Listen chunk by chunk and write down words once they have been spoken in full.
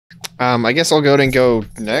I guess I'll go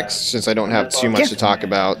next since I don't have too much to talk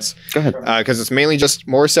about. Go ahead. Because it's mainly just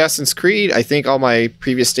more Assassin's Creed. I think all my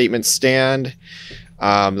previous statements stand.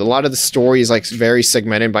 A lot of the story is like very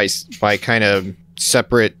segmented by kind of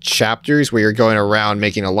separate chapters where you're going around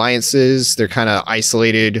making alliances. They're kind of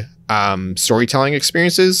isolated storytelling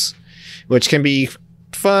experiences, which can be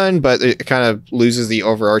fun, but it kind of loses the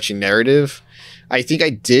overarching narrative. I think I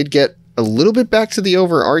did get a little bit back to the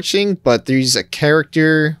overarching, but there's a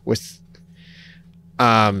character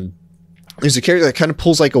that kind of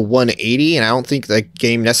pulls like a 180, and I don't think the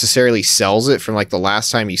game necessarily sells it from like the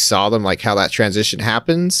last time you saw them, like how that transition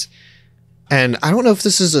happens. And I don't know if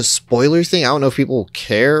this is a spoiler thing. I don't know if people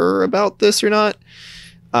care about this or not.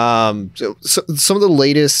 So some of the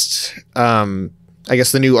latest, I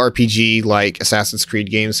guess the new RPG like Assassin's Creed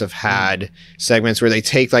games have had segments where they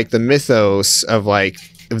take like the mythos of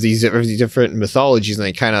these different mythologies and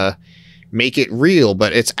they kind of make it real,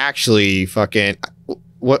 but it's actually fucking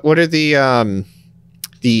what are the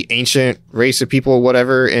ancient race of people or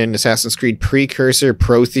whatever in Assassin's Creed? Precursor,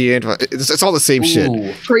 Prothean. It's all the same shit.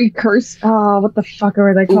 Precursor. What the fuck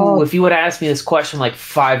are they called? Ooh, if you would have asked me this question like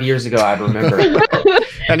 5 years ago, I'd remember. Anyway,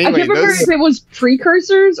 I can't remember if it was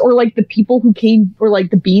precursors or like the people who came, or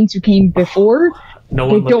like the beings who came before. No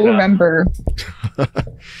one. I don't remember.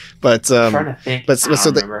 But I'm trying to think.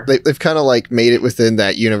 so they've kind of like made it within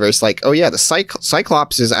that universe. Like, oh yeah, the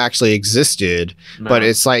Cyclopses actually existed, but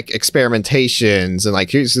it's like experimentations and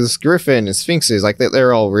like here's this griffin and sphinxes. Like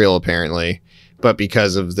they're all real apparently, but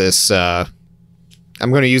because of this, I'm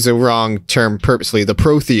going to use the wrong term purposely. The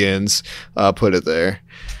Protheans, put it there.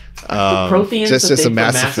 Protheans, just a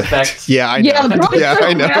Mass Effect. Yeah, I know. Yeah,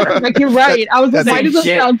 I know. Mass Effect, you're right. I was like, why does it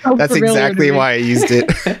sound so That's familiar exactly to me? why I used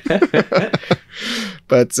it.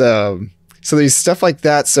 But so there's stuff like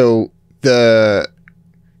that. So the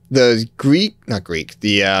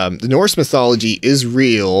Norse mythology is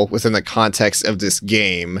real within the context of this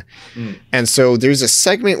game, and so there's a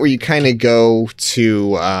segment where you kind of go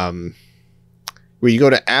to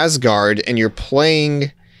Asgard and you're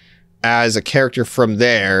playing as a character from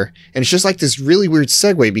there, and it's just like this really weird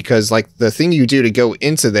segue because like the thing you do to go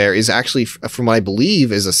into there is actually, from what I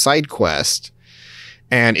believe, is a side quest,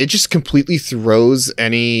 and it just completely throws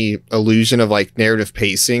any illusion of like narrative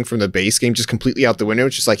pacing from the base game just completely out the window.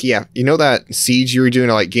 It's just like, yeah, you know that siege you were doing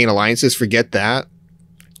to like gain alliances, forget that.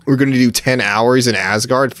 We're going to do 10 hours in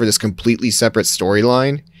Asgard for this completely separate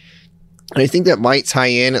storyline, and I think that might tie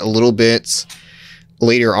in a little bit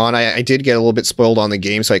later on. I did get a little bit spoiled on the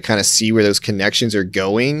game, so I kind of see where those connections are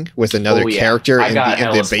going with another character in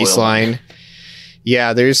the baseline.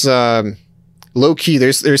 Yeah, there's low key.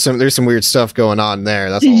 There's some weird stuff going on there.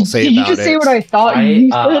 That's all I'll say about it. Did you just say what I thought you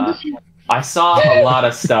said? I saw a lot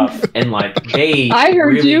of stuff, and like they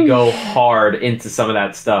really go hard into some of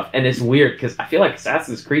that stuff, and it's weird because I feel like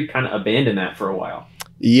Assassin's Creed kind of abandoned that for a while.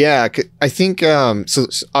 Yeah, I think so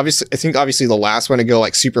obviously the last one to go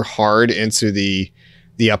like super hard into the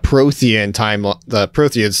Prothean the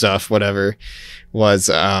Prothean stuff, whatever, was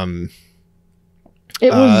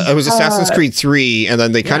it was Assassin's Creed 3, and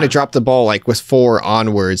then they kind of dropped the ball like with 4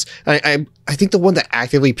 onwards. I think the one that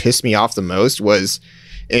actively pissed me off the most was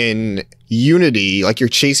in Unity. Like you're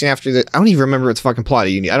chasing after I don't even remember its fucking plot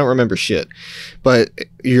of Unity. I don't remember shit, but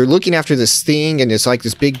you're looking after this thing, and it's like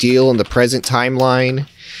this big deal in the present timeline,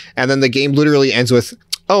 and then the game literally ends with,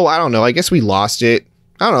 oh, I don't know, I guess we lost it.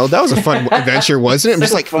 I don't know. That was a fun adventure, wasn't it? I'm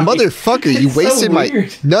just like, funny. Motherfucker, you wasted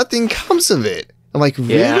nothing comes of it. I'm like,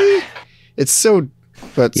 really? Yeah. It's so.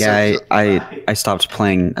 But yeah, I stopped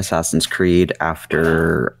playing Assassin's Creed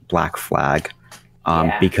after Black Flag,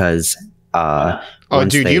 because. Oh,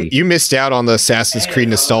 dude, you missed out on the Assassin's Creed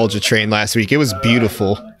nostalgia train last week. It was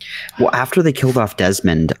beautiful. Well, after they killed off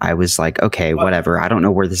Desmond, I was like, okay, whatever. I don't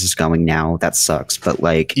know where this is going now. That sucks. But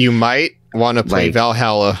like, you might want to play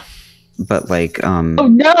Valhalla. But like, oh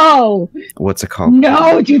no! What's it called?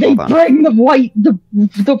 No, do they bring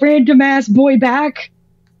the random ass boy back?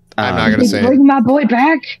 I'm not gonna say. Bring my boy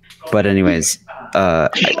back. But anyways,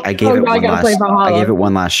 I gave it one last. I gave it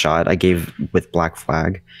one last shot. I gave with Black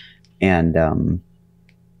Flag, and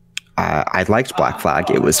I liked Black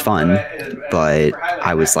Flag. It was fun, but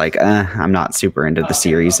I was like, I'm not super into the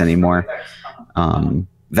series anymore.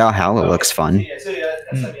 Valhalla looks fun.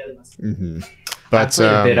 Mm-hmm. But I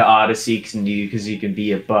played a bit of Odyssey because you can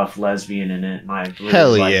be a buff lesbian in it, and I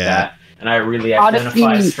really like that. And I really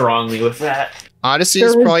identify strongly with that. Odyssey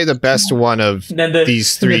is probably the best one of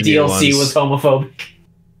these 3 The new DLC ones. was homophobic.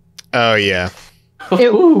 Oh yeah.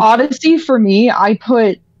 Odyssey for me, I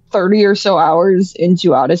put 30 or so hours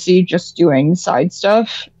into Odyssey just doing side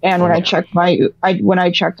stuff. And when I checked my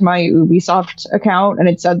Ubisoft account and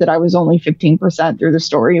it said that I was only 15% through the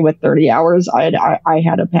story with 30 hours, I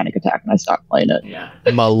had a panic attack and I stopped playing it. Yeah.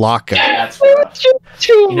 Malaka. That's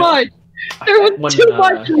too much. There was too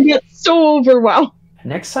much to get so overwhelmed.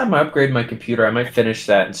 Next time I upgrade my computer, I might finish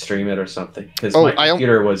that and stream it or something. Because my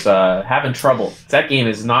computer was having trouble. That game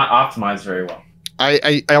is not optimized very well.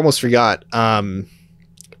 I almost forgot.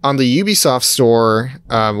 On the Ubisoft store,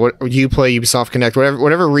 what you play Ubisoft Connect,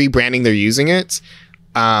 whatever rebranding they're using it,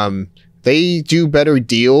 they do better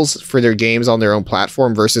deals for their games on their own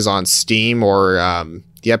platform versus on Steam or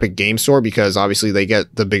the Epic Game Store, because obviously they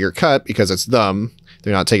get the bigger cut because it's them.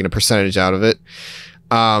 They're not taking a percentage out of it.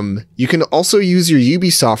 You can also use your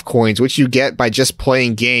Ubisoft coins, which you get by just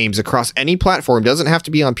playing games across any platform. It doesn't have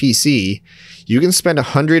to be on PC. You can spend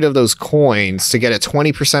 100 of those coins to get a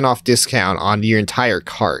 20% off discount on your entire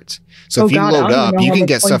cart. So if you load up, you can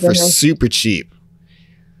get stuff for super cheap.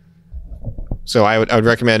 So I would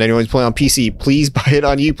recommend anyone who's playing on PC, please buy it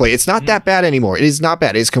on Uplay. It's not that bad anymore. It is not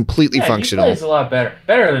bad. It's completely functional. Uplay is a lot better.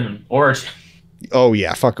 Better than Origin. Oh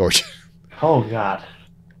yeah, fuck Origin. Oh god.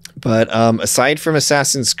 But aside from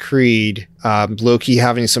Assassin's Creed, Loki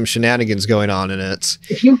having some shenanigans going on in it.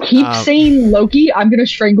 If you keep saying Loki, I'm gonna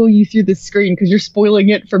strangle you through the screen because you're spoiling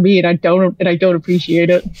it for me, and I don't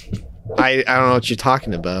appreciate it. I don't know what you're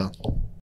talking about.